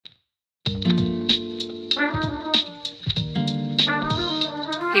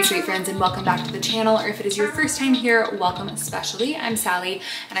street friends, and welcome back to the channel, or if it is your first time here, welcome especially. I'm Sally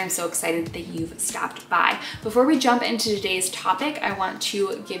and I'm so excited that you've stopped by. Before we jump into today's topic, I want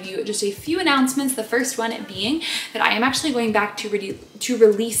to give you just a few announcements. The first one being that I am actually going back to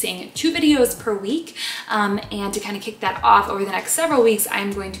releasing 2 videos per week, and to kind of kick that off over the next several weeks,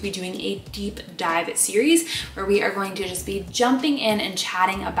 I'm going to be doing a deep dive series where we are going to just be jumping in and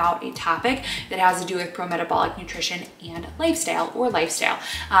chatting about a topic that has to do with pro-metabolic nutrition and lifestyle.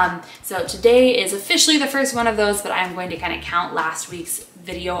 So today is officially the first one of those, but I'm going to kind of count last week's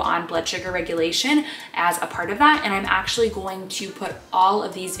video on blood sugar regulation as a part of that. And I'm actually going to put all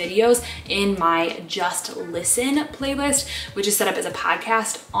of these videos in my Just Listen playlist, which is set up as a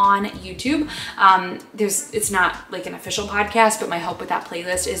podcast on YouTube. It's not like an official podcast, but my hope with that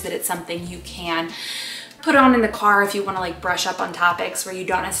playlist is that it's something you can put on in the car if you want to like brush up on topics where you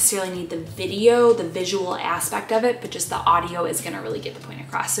don't necessarily need the video, the visual aspect of it, but just the audio is going to really get the point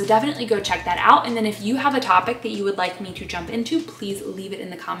across. So definitely go check that out. And then if you have a topic that you would like me to jump into, please leave it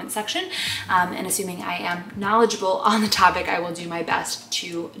in the comment section. And assuming I am knowledgeable on the topic, I will do my best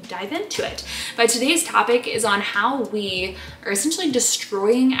to dive into it. But today's topic is on how we are essentially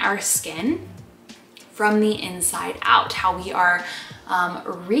destroying our skin from the inside out, how we are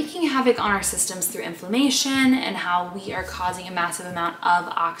wreaking havoc on our systems through inflammation, and how we are causing a massive amount of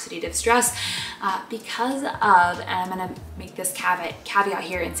oxidative stress because of, and I'm gonna make this caveat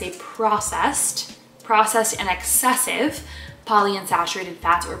here and say processed and excessive polyunsaturated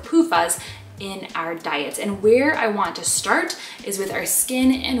fats, or PUFAs, in our diets. And where I want to start is with our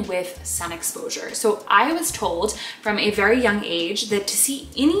skin and with sun exposure. So I was told from a very young age that to see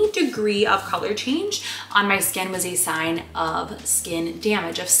any degree of color change on my skin was a sign of skin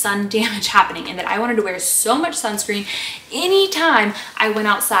damage, of sun damage happening, and that I wanted to wear so much sunscreen anytime I went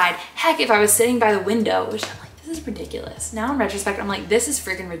outside. Heck, if I was sitting by the window, which I'm like, this is ridiculous. Now in retrospect, I'm like, this is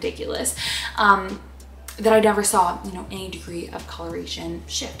freaking ridiculous. That I never saw, any degree of coloration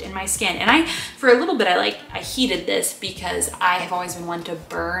shift in my skin. And for a little bit, I heeded this because I have always been one to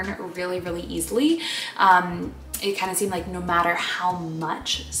burn really, really easily. It kind of seemed like no matter how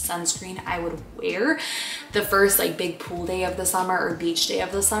much sunscreen I would wear, the first big pool day of the summer or beach day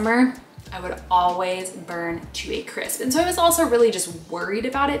of the summer, I would always burn to a crisp. And so I was also really just worried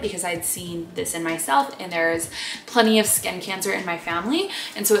about it because I'd seen this in myself, and there's plenty of skin cancer in my family.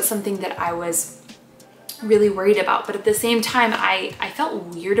 And so it's something that I was really worried about. But at the same time, I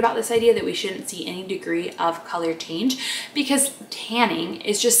felt weird about this idea that we shouldn't see any degree of color change, because tanning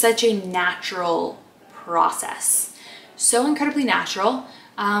is just such a natural process, so incredibly natural.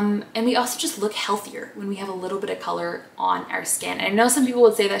 And we also just look healthier when we have a little bit of color on our skin. And I know some people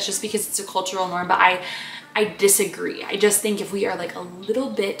would say that's just because it's a cultural norm, but I disagree. I just think if we are a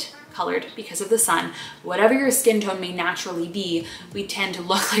little bit colored because of the sun, whatever your skin tone may naturally be, we tend to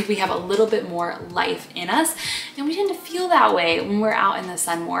look like we have a little bit more life in us, and we tend to feel that way when we're out in the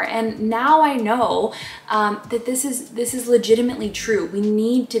sun more. And now I know that this is legitimately true. We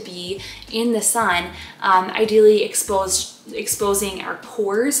need to be in the sun, ideally exposing our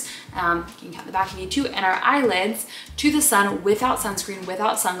pores, you can count the back of you too, and our eyelids to the sun without sunscreen,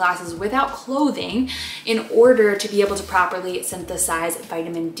 without sunglasses, without clothing, in order to be able to properly synthesize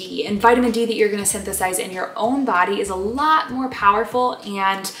vitamin D. And vitamin D that you're going to synthesize in your own body is a lot more powerful,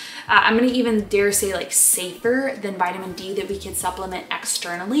 and I'm going to even dare say safer than vitamin D that we could supplement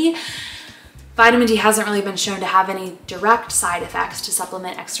externally. Vitamin D hasn't really been shown to have any direct side effects to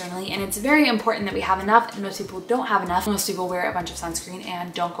supplement externally, and it's very important that we have enough, and most people don't have enough. Most people wear a bunch of sunscreen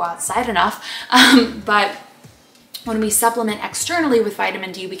and don't go outside enough, but when we supplement externally with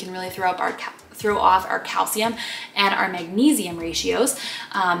vitamin D, we can really throw off our calcium and our magnesium ratios.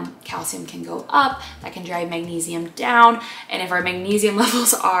 Calcium can go up, that can drive magnesium down, and if our magnesium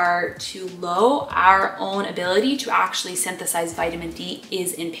levels are too low, our own ability to actually synthesize vitamin D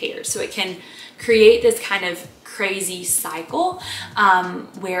is impaired. So it can create this kind of crazy cycle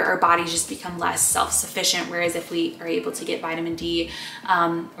where our bodies just become less self-sufficient, whereas if we are able to get vitamin D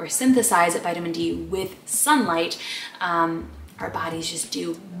or synthesize vitamin D with sunlight, our bodies just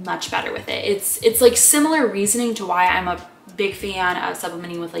do much better with it. It's like similar reasoning to why I'm a big fan of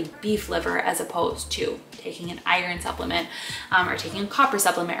supplementing with beef liver as opposed to taking an iron supplement or taking a copper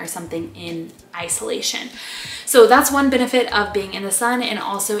supplement or something in isolation. So that's one benefit of being in the sun. And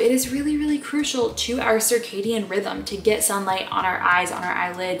also it is really, really crucial to our circadian rhythm to get sunlight on our eyes, on our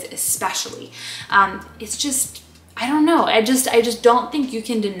eyelids especially. It's just, I don't know. I just don't think you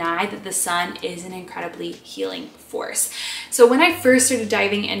can deny that the sun is an incredibly healing force. So when I first started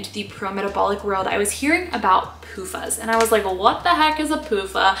diving into the pro-metabolic world, I was hearing about PUFAs, and I was like, well, what the heck is a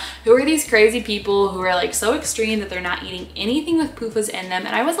PUFA? Who are these crazy people who are like so extreme that they're not eating anything with PUFAs in them?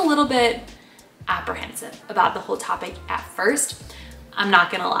 And I was a little bit apprehensive about the whole topic at first. I'm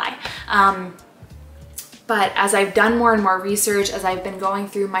not gonna lie. But as I've done more and more research, as I've been going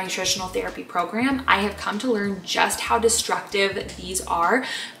through my nutritional therapy program, I have come to learn just how destructive these are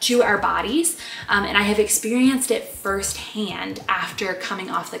to our bodies. And I have experienced it firsthand after coming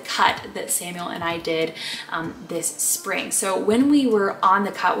off the cut that Samuel and I did this spring. So when we were on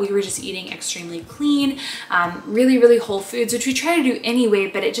the cut, we were just eating extremely clean, really, really whole foods, which we try to do anyway,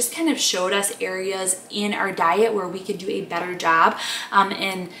 but it just kind of showed us areas in our diet where we could do a better job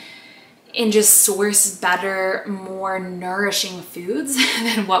and just source better, more nourishing foods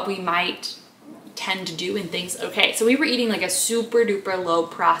than what we might tend to do in things. Okay, so we were eating like a super duper low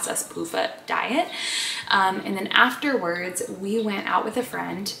processed PUFA diet. And then afterwards, we went out with a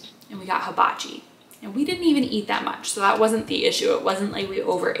friend and we got hibachi. And we didn't even eat that much, so that wasn't the issue. It wasn't like we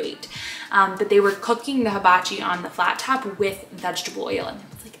overate. But they were cooking the hibachi on the flat top with vegetable oil, and there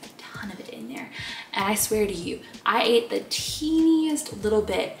was like a ton of it in there. And I swear to you, I ate the teeniest little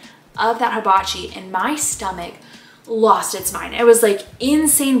bit of that hibachi and my stomach lost its mind. It was like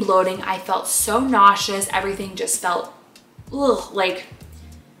insane bloating. I felt so nauseous. Everything just felt like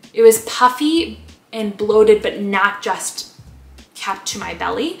it was puffy and bloated, but not just kept to my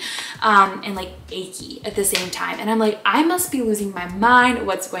belly, and like achy at the same time. And I'm like, I must be losing my mind.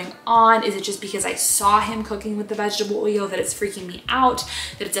 What's going on? Is it just because I saw him cooking with the vegetable oil that it's freaking me out,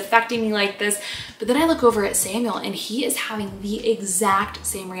 that it's affecting me like this? But then I look over at Samuel and he is having the exact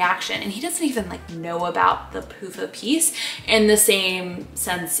same reaction, and he doesn't even like know about the PUFA piece in the same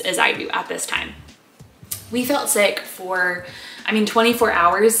sense as I do at this time. We felt sick for, 24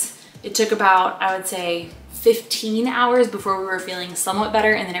 hours. It took about, I would say, 15 hours before we were feeling somewhat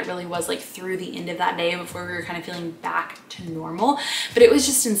better, and then it really was like through the end of that day before we were kind of feeling back to normal. But it was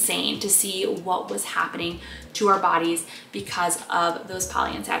just insane to see what was happening to our bodies because of those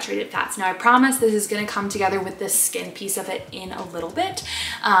polyunsaturated fats. Now I promise this is going to come together with the skin piece of it in a little bit.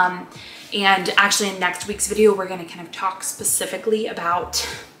 And actually in next week's video, we're going to kind of talk specifically about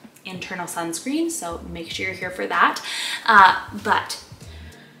internal sunscreen, so make sure you're here for that. But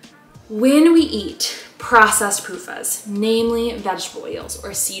when we eat processed PUFAs, namely vegetable oils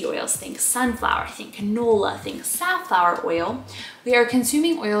or seed oils, think sunflower, think canola, think safflower oil, we are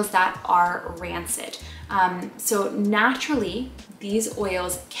consuming oils that are rancid. So naturally, these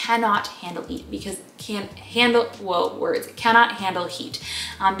oils cannot handle heat because cannot handle heat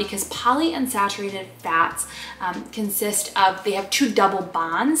because polyunsaturated fats consist of, they have two double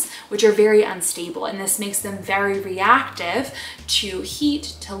bonds, which are very unstable, and this makes them very reactive to heat,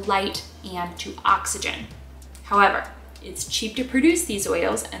 to light, and to oxygen. However, it's cheap to produce these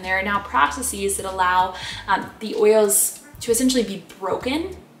oils, and there are now processes that allow the oils to essentially be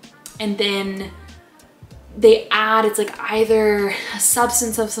broken, and then they add, it's like either a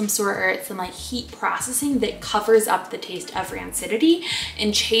substance of some sort or it's some like heat processing that covers up the taste of rancidity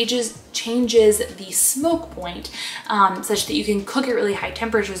and changes the smoke point such that you can cook at really high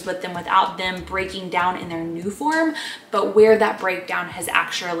temperatures with them without them breaking down in their new form, but where that breakdown has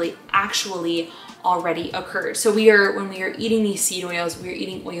actually already occurred. So when we are eating these seed oils, we are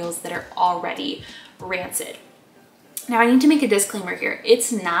eating oils that are already rancid. Now I need to make a disclaimer here.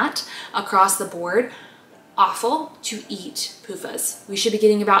 It's not across the board awful to eat PUFAs. We should be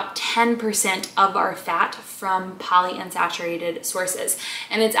getting about 10% of our fat from polyunsaturated sources.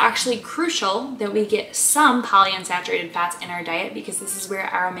 And it's actually crucial that we get some polyunsaturated fats in our diet because this is where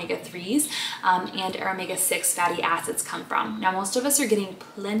our omega-3s and our omega-6 fatty acids come from. Now, most of us are getting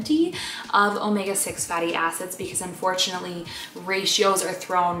plenty of omega-6 fatty acids because unfortunately ratios are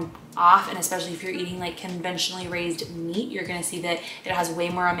thrown off, and especially if you're eating like conventionally raised meat, you're gonna see that it has way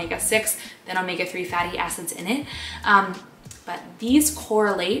more omega-6 than omega-3 fatty acids in it. But these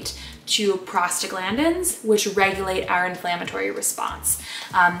correlate to prostaglandins, which regulate our inflammatory response.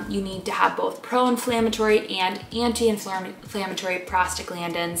 You need to have both pro-inflammatory and anti-inflammatory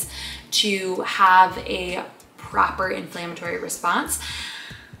prostaglandins to have a proper inflammatory response.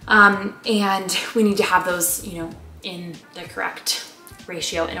 And we need to have those, in the correct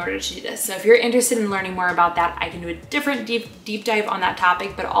ratio in order to do this. So if you're interested in learning more about that, I can do a different deep dive on that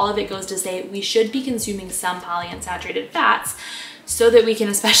topic, but all of it goes to say we should be consuming some polyunsaturated fats so that we can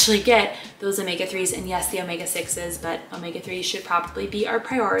especially get those omega-3s, and yes, the omega-6s, but omega-3s should probably be our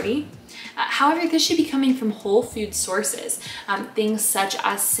priority. However, this should be coming from whole food sources, things such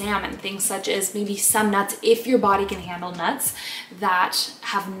as salmon, things such as maybe some nuts, if your body can handle nuts, that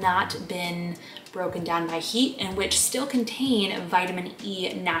have not been broken down by heat and which still contain vitamin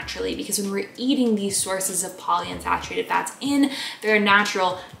E naturally, because when we're eating these sources of polyunsaturated fats in their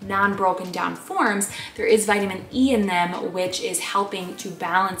natural non-broken down forms, there is vitamin E in them, which is helping to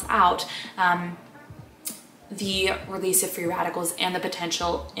balance out the release of free radicals and the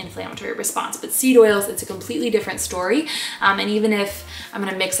potential inflammatory response. But seed oils, it's a completely different story. And even if, I'm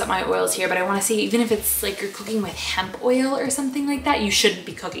gonna mix up my oils here, but I wanna say, even if it's like you're cooking with hemp oil or something like that, you shouldn't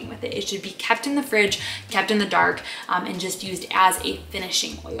be cooking with it. It should be kept in the fridge, kept in the dark, and just used as a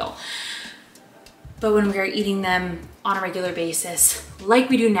finishing oil. But when we are eating them on a regular basis, like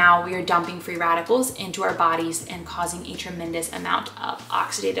we do now, we are dumping free radicals into our bodies and causing a tremendous amount of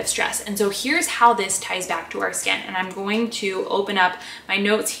oxidative stress. And so here's how this ties back to our skin. And I'm going to open up my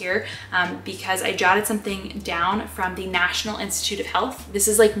notes here because I jotted something down from the National Institute of Health. This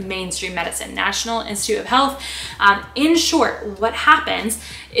is like mainstream medicine, National Institute of Health. In short, what happens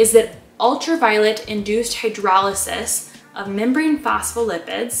is that ultraviolet induced hydrolysis of membrane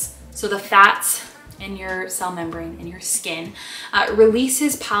phospholipids, so the fats in your cell membrane in your skin,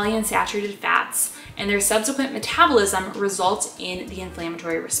 releases polyunsaturated fats, and their subsequent metabolism results in the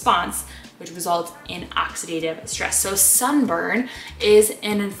inflammatory response, which results in oxidative stress. So sunburn is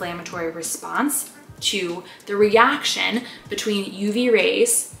an inflammatory response to the reaction between UV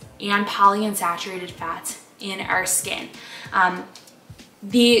rays and polyunsaturated fats in our skin.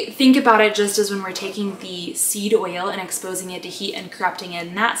 Think about it just as when we're taking the seed oil and exposing it to heat and corrupting it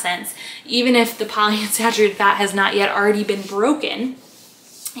in that sense, even if the polyunsaturated fat has not yet already been broken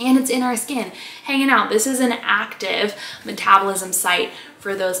and it's in our skin, hanging out. This is an active metabolism site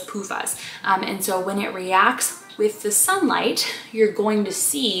for those PUFAs. And so when it reacts with the sunlight, you're going to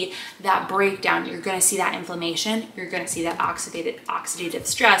see that breakdown. You're going to see that inflammation. You're going to see that oxidative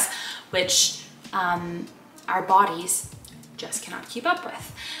stress, which our bodies just cannot keep up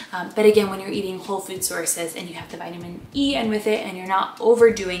with. But again, when you're eating whole food sources and you have the vitamin E in with it and you're not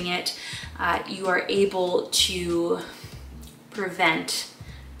overdoing it, you are able to prevent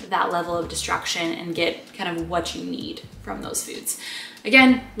that level of destruction and get kind of what you need from those foods.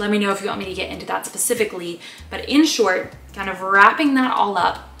 Again, let me know if you want me to get into that specifically, but in short, kind of wrapping that all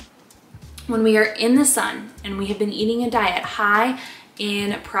up, when we are in the sun and we have been eating a diet high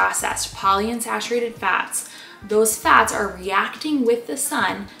in processed polyunsaturated fats, those fats are reacting with the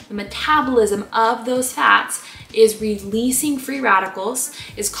sun. The metabolism of those fats is releasing free radicals,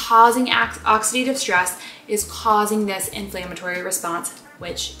 is causing oxidative stress, is causing this inflammatory response,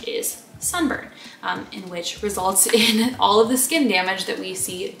 which is sunburn, and which results in all of the skin damage that we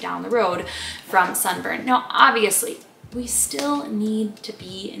see down the road from sunburn. Now, obviously, we still need to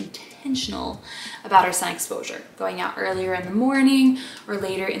be intentional about our sun exposure. Going out earlier in the morning or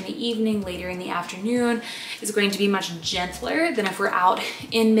later in the evening, later in the afternoon is going to be much gentler than if we're out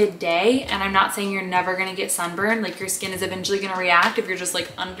in midday. And I'm not saying you're never gonna get sunburn, like your skin is eventually gonna react if you're just like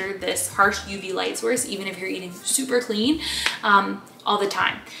under this harsh UV light source, even if you're eating super clean all the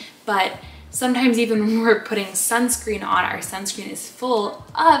time. But sometimes even when we're putting sunscreen on, our sunscreen is full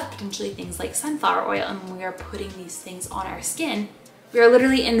of potentially things like sunflower oil, and when we are putting these things on our skin, we are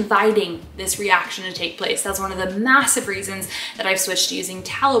literally inviting this reaction to take place. That's one of the massive reasons that I've switched to using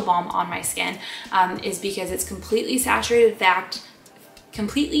tallow balm on my skin, is because it's completely saturated fat,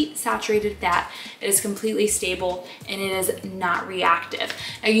 it is completely stable, and it is not reactive.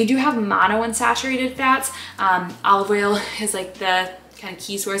 Now you do have monounsaturated fats. Olive oil is like the kind of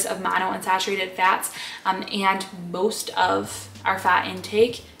key source of monounsaturated fats, and most of our fat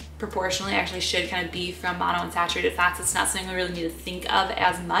intake proportionally actually should kind of be from monounsaturated fats. It's not something we really need to think of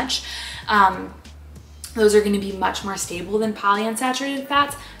as much. Those are going to be much more stable than polyunsaturated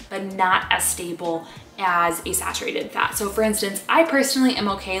fats, but not as stable as a saturated fat. So for instance, I personally am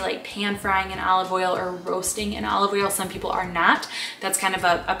okay like pan frying in olive oil or roasting in olive oil. Some people are not. That's kind of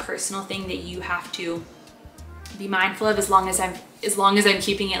a personal thing that you have to be mindful of. As long as I'm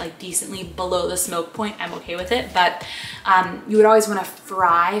keeping it like decently below the smoke point, I'm okay with it. But you would always want to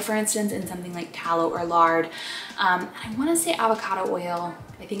fry, for instance, in something like tallow or lard. I want to say avocado oil.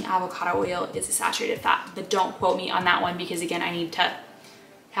 I think avocado oil is a saturated fat, but don't quote me on that one because again, I need to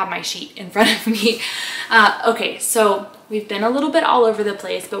have my sheet in front of me. Okay, so we've been a little bit all over the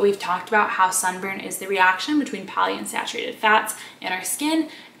place, but we've talked about how sunburn is the reaction between polyunsaturated fats in our skin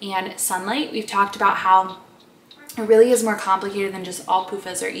and sunlight. We've talked about how It really is more complicated than just all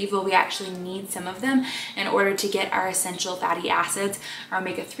PUFAs are evil. We actually need some of them in order to get our essential fatty acids, our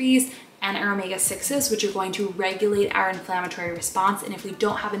omega-3s, and our omega-6s, which are going to regulate our inflammatory response. And if we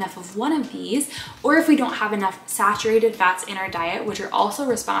don't have enough of one of these, or if we don't have enough saturated fats in our diet, which are also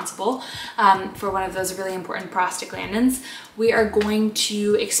responsible for one of those really important prostaglandins, we are going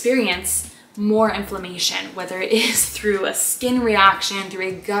to experience more inflammation, whether it is through a skin reaction, through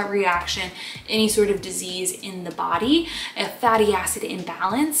a gut reaction, any sort of disease in the body. A fatty acid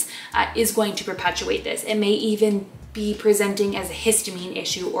imbalance is going to perpetuate this. It may even be presenting as a histamine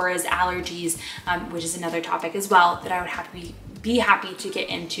issue or as allergies, which is another topic as well that I would be happy to get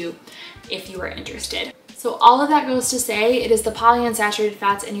into if you are interested. So all of that goes to say, it is the polyunsaturated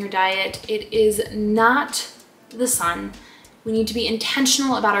fats in your diet. It is not the sun. We need to be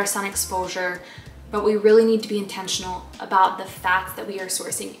intentional about our sun exposure, but we really need to be intentional about the fats that we are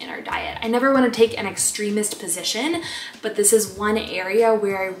sourcing in our diet. I never want to take an extremist position, but this is one area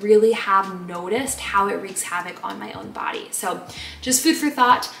where I really have noticed how it wreaks havoc on my own body. So just food for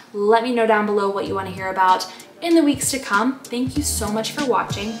thought. Let me know down below what you want to hear about in the weeks to come. Thank you so much for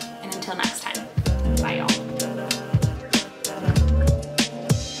watching, and until next time, bye y'all.